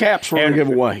Hornady caps we're going to give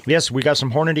away. Yes, we got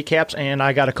some Hornady caps, and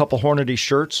I got a couple Hornady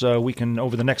shirts. We can,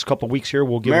 over the next couple weeks here,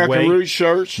 we'll give away. American Roots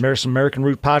shirts. Some American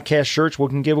Root Podcast shirts we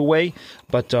can give away.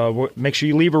 But make sure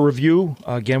you leave a review.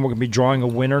 Again, we're going to be drawing a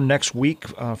winner next week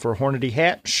for a Hornady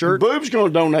hat, shirt. Boob's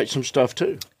going to donate some stuff,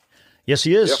 too. Yes,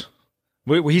 he is. Yep.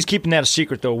 He's keeping that a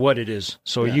secret, though, what it is.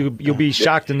 So you'll be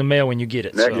shocked in the mail when you get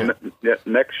it.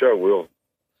 Next show, we'll.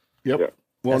 Yep. Yeah.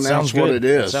 Well, That that's sounds what good. it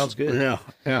is. That sounds good.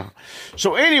 Yeah.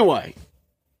 So anyway,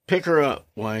 pick her up,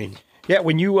 Wayne. Yeah,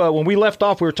 when we left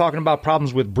off, we were talking about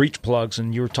problems with breech plugs,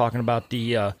 and you were talking about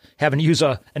the having to use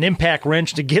an impact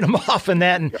wrench to get them off and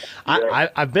that. And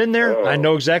I've been there. I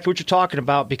know exactly what you're talking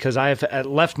about because I have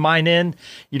left mine in.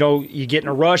 You know, you get in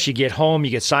a rush, you get home,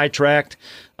 you get sidetracked,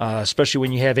 especially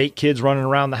when you have 8 kids running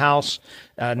around the house.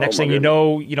 Next thing you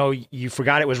know, you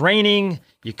forgot it was raining.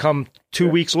 You come 2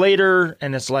 weeks later,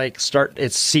 and it's like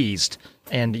it's seized,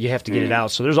 and you have to get it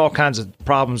out. So there's all kinds of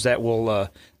problems that will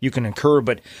you can incur.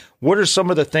 But what are some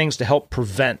of the things to help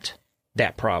prevent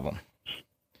that problem?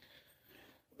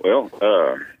 Well,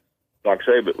 like I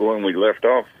say, but when we left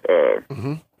off,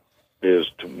 is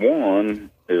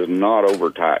not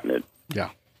over tighten it. Yeah.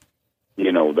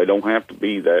 They don't have to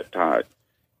be that tight.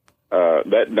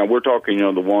 Now we're talking,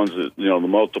 the ones that, the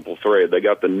multiple thread. They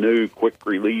got the new quick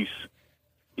release,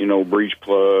 breech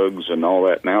plugs and all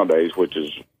that nowadays, which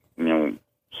is,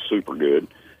 super good.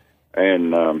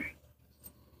 And,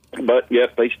 but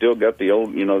yet they still got the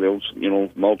old,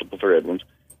 multiple thread ones.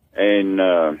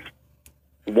 And,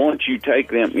 once you take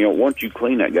them, once you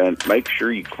clean that gun, make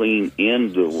sure you clean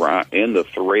in the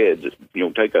threads.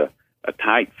 Take a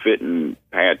tight fitting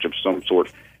patch of some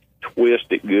sort,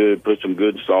 twist it good, put some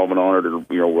good solvent on it,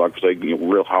 or like I say,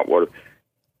 real hot water.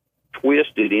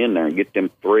 Twist it in there and get them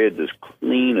threads as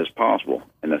clean as possible.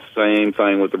 And the same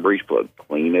thing with the breech plug,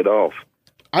 clean it off.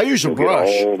 I use a brush,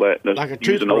 all that, like a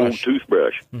use an old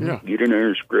toothbrush. toothbrush. Yeah. Get in there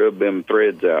and scrub them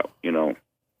threads out. I mean,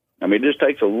 it just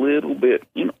takes a little bit.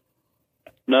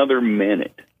 Another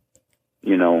minute.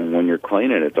 When you're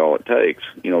cleaning, it's all it takes.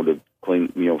 To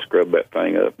clean, scrub that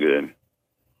thing up good.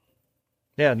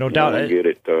 Yeah, no doubt. And get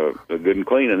it good and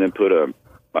clean, and then put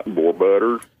like boar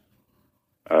butter,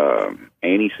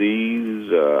 anti-seize.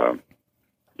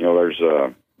 There's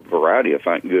a variety of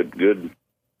good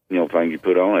things you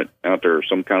put on it out there.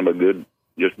 Some kind of a good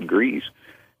just grease.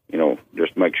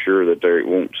 Just make sure that it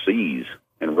won't seize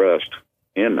and rust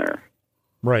in there.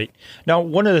 Right. Now,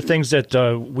 one of the things that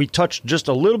we touched just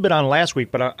a little bit on last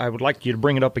week, but I would like you to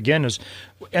bring it up again, is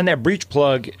in that breech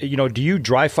plug, do you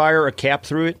dry fire a cap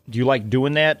through it? Do you like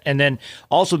doing that? And then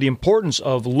also the importance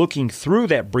of looking through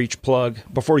that breech plug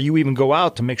before you even go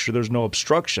out to make sure there's no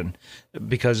obstruction,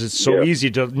 because it's so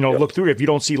easy to look through it. If you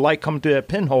don't see light coming through that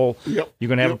pinhole, you're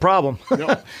going to have a problem.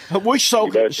 We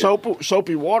soak it in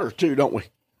soapy water, too, don't we?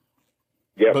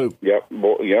 Yep. Get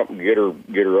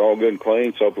her all good and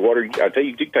clean. Soapy water. I tell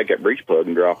you, you can take that breech plug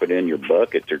and drop it in your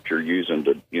bucket that you're using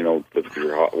to, with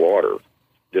your hot water.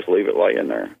 Just leave it laying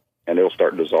there, and it'll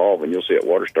start dissolving. You'll see that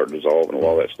water start dissolving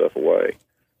all that stuff away.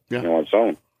 On its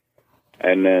own.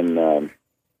 And then,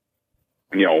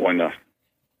 when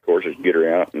of course, just get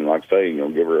her out and, like I say,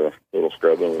 give her a little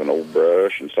scrubbing with an old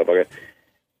brush and stuff like that.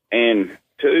 And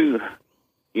two,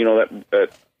 that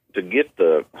to get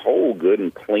the hole good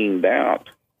and cleaned out,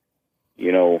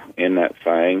 in that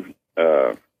thing,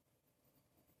 a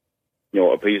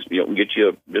piece, get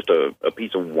you just a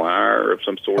piece of wire of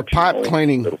some sort, a pipe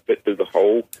cleaning that'll fit through the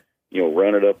hole.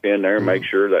 Run it up in there, and make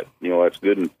sure that that's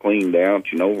good and cleaned out,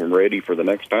 and ready for the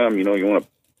next time. You want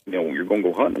to, you're going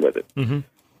to go hunting with it. Mm-hmm.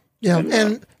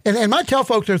 Yeah, and my tell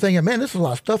folks are thinking, man, this is a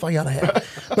lot of stuff I got to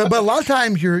have. but a lot of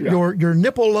times your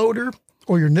nipple loader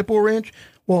or your nipple wrench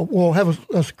will have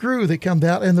a screw that comes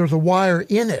out, and there's a wire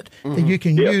in it that you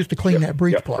can use to clean that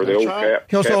breech plug. For the old cap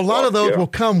so a lot of those will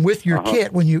come with your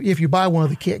kit if you buy one of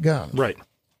the kit guns. Right.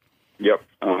 Yep.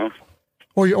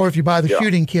 Or if you buy the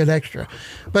shooting kit extra.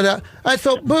 But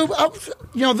so, Boob,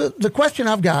 the question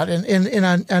I've got, and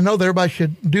I know that everybody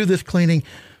should do this cleaning.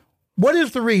 What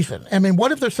is the reason? I mean,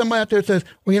 what if there's somebody out there that says,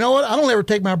 well, you know what? I don't ever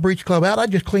take my breech club out. I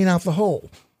just clean out the hole.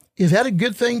 Is that a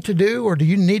good thing to do, or do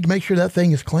you need to make sure that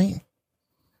thing is clean?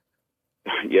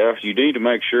 Yeah, you need to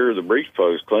make sure the breech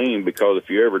plug is clean, because if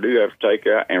you ever do have to take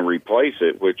it out and replace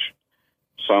it, which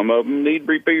some of them need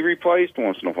to be replaced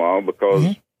once in a while,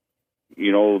 because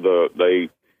they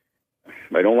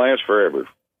don't last forever.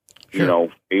 Sure.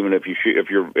 Even if you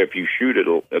shoot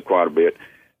it quite a bit,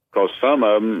 because some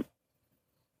of them,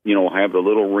 have the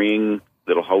little ring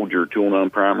that'll hold your tool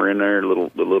and primer in there.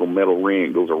 The little metal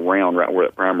ring goes around right where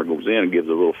that primer goes in and gives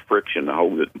a little friction to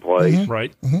hold it in place. Mm-hmm.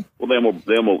 Right. Mm-hmm. Well, them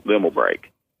will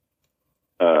break.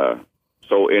 And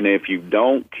if you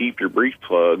don't keep your breech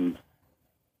plug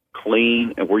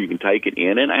clean and where you can take it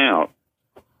in and out,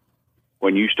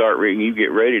 when you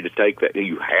get ready to take that,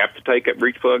 you have to take that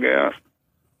breech plug out.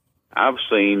 I've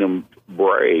seen them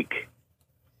break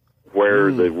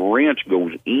where the wrench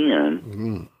goes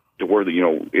in to where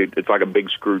it's like a big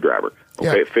screwdriver. Okay,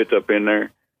 Yeah. It fits up in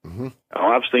there. Mm-hmm.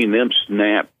 I've seen them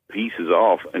snap pieces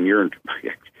off, and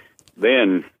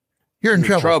then You're in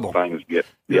trouble. things get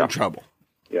You're in trouble.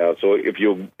 Yeah, so if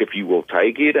you will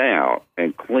take it out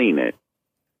and clean it,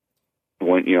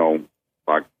 when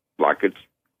like it's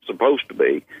supposed to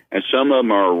be, and some of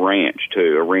them are a wrench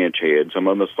head, some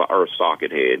of them are a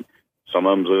socket head, some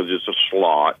of them are just a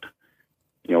slot,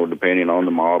 depending on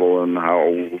the model and how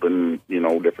old and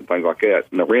different things like that.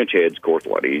 And the wrench head's, of course, a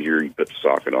lot easier. You put the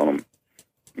socket on them,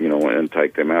 and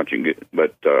take them out.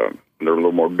 But they're a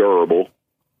little more durable,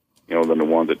 than the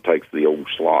ones that takes the old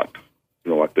slot.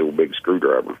 Like the old big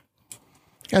screwdriver.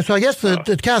 And so I guess to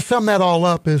kind of sum that all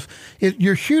up is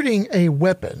you're shooting a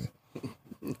weapon.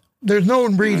 There's no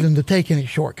reason to take any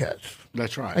shortcuts.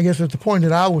 That's right. I guess that's the point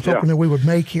that I was hoping that we would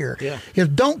make here. Yeah. Is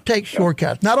don't take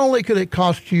shortcuts. Not only could it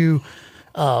cost you,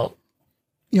 harvesting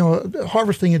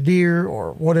a deer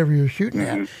or whatever you're shooting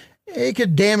at, it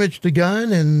could damage the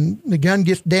gun, and the gun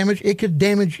gets damaged. It could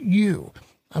damage you.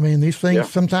 I mean, these things,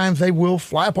 sometimes they will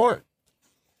fly apart.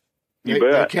 You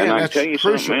bet. And I can tell you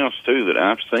something else, too, that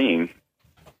I've seen.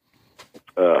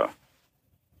 A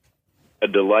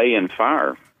delay in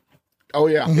fire. Oh,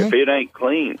 yeah. Mm-hmm. If it ain't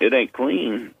clean, it ain't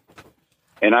clean.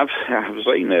 And I've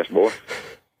seen this, boy.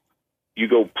 You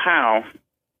go pow,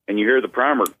 and you hear the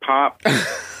primer pop.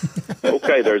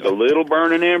 Okay, there's a little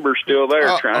burning ember still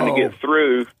there trying to get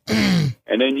through.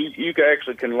 And then you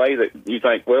actually can lay that. You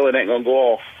think, well, it ain't going to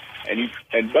go off. And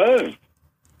boom.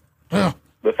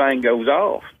 The thing goes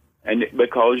off. And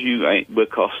because you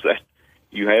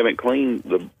haven't cleaned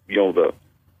the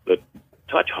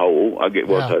touch hole. I get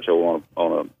touch hole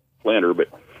on a splinter, but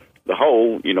the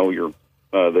hole, your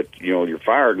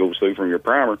fire goes through from your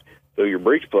primer through your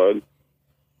breech plug,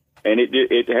 and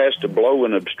it has to blow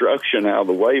an obstruction out of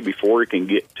the way before it can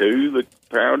get to the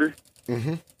powder.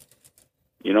 Mm-hmm.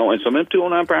 And some of them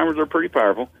 209 primers are pretty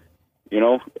powerful.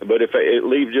 But if it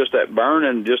leaves just that burn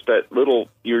and just that little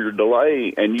your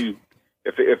delay, and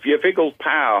if it goes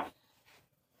pow,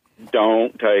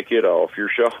 don't take it off your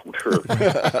shoulder.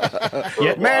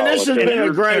 Man, this has been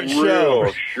a great show.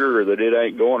 Real sure that it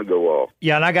ain't going to go off.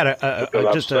 Yeah, and I got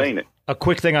a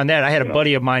quick thing on that. I had a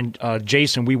buddy of mine,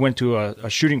 Jason. We went to a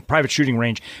private shooting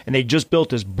range, and they just built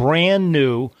this brand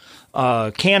new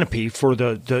canopy for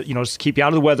the to keep you out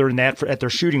of the weather and that at their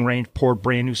shooting range. Poured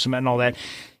brand new cement and all that.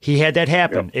 He had that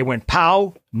happen. It went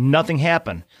pow, nothing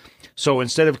happened. So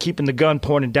instead of keeping the gun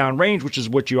pointed down range, which is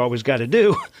what you always got to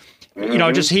do,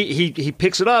 just he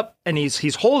picks it up, and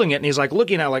he's holding it, and he's like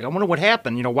looking at it like, I wonder what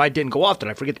happened. You know, why it didn't go off? Did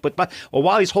I forget to put? Well,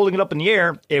 while he's holding it up in the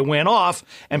air, it went off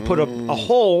and put a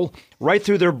hole right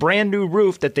through their brand new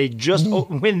roof that they just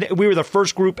when we were the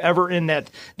first group ever in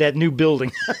that new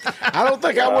building. I don't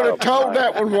think I would have told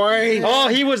that one, Wayne. Oh,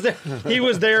 he was there. He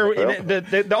was there.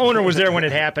 The owner was there when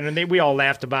it happened, and we all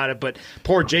laughed about it. But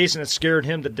poor Jason, it scared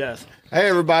him to death. Hey,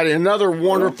 everybody, another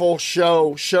wonderful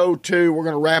show 2. We're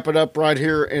going to wrap it up right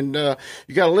here. And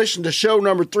you got to listen to show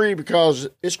number 3 because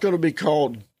it's going to be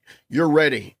called You're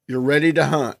Ready. You're ready to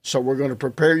hunt. So we're going to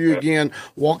prepare you again,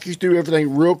 walk you through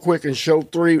everything real quick in show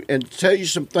 3 and tell you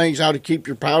some things, how to keep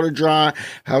your powder dry,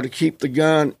 how to keep the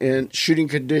gun in shooting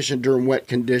condition during wet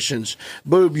conditions.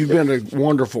 Boob, you've been a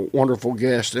wonderful, wonderful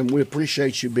guest, and we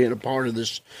appreciate you being a part of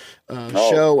this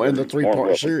show and the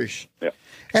 3-part series. Yeah.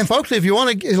 And folks, if you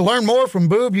want to learn more from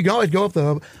Boob, you can always go up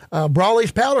to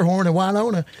Brawley's Powder Horn in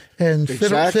Winona and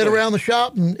sit around the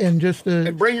shop and just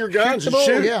and bring your guns and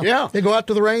shoot. Yeah. They go out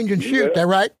to the range and shoot. Is that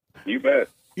right? You bet.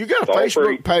 You got a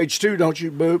Facebook page too, don't you,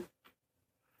 Boob?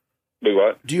 Do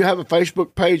what? Do you have a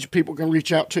Facebook page people can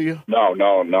reach out to you? No.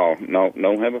 Don't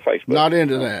have a Facebook. Not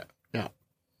into that. Yeah.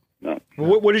 No.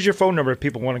 What is your phone number if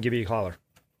people want to give you a caller?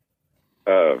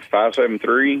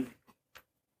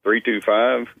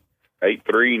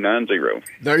 573-325-8390.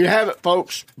 There you have it,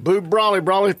 folks. Boob Brawley,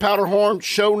 Brawley's Powder Horn.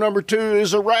 Show number 2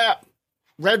 is a wrap.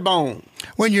 Redbone.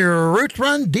 When your roots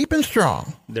run deep and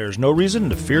strong, there's no reason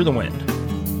to fear the wind.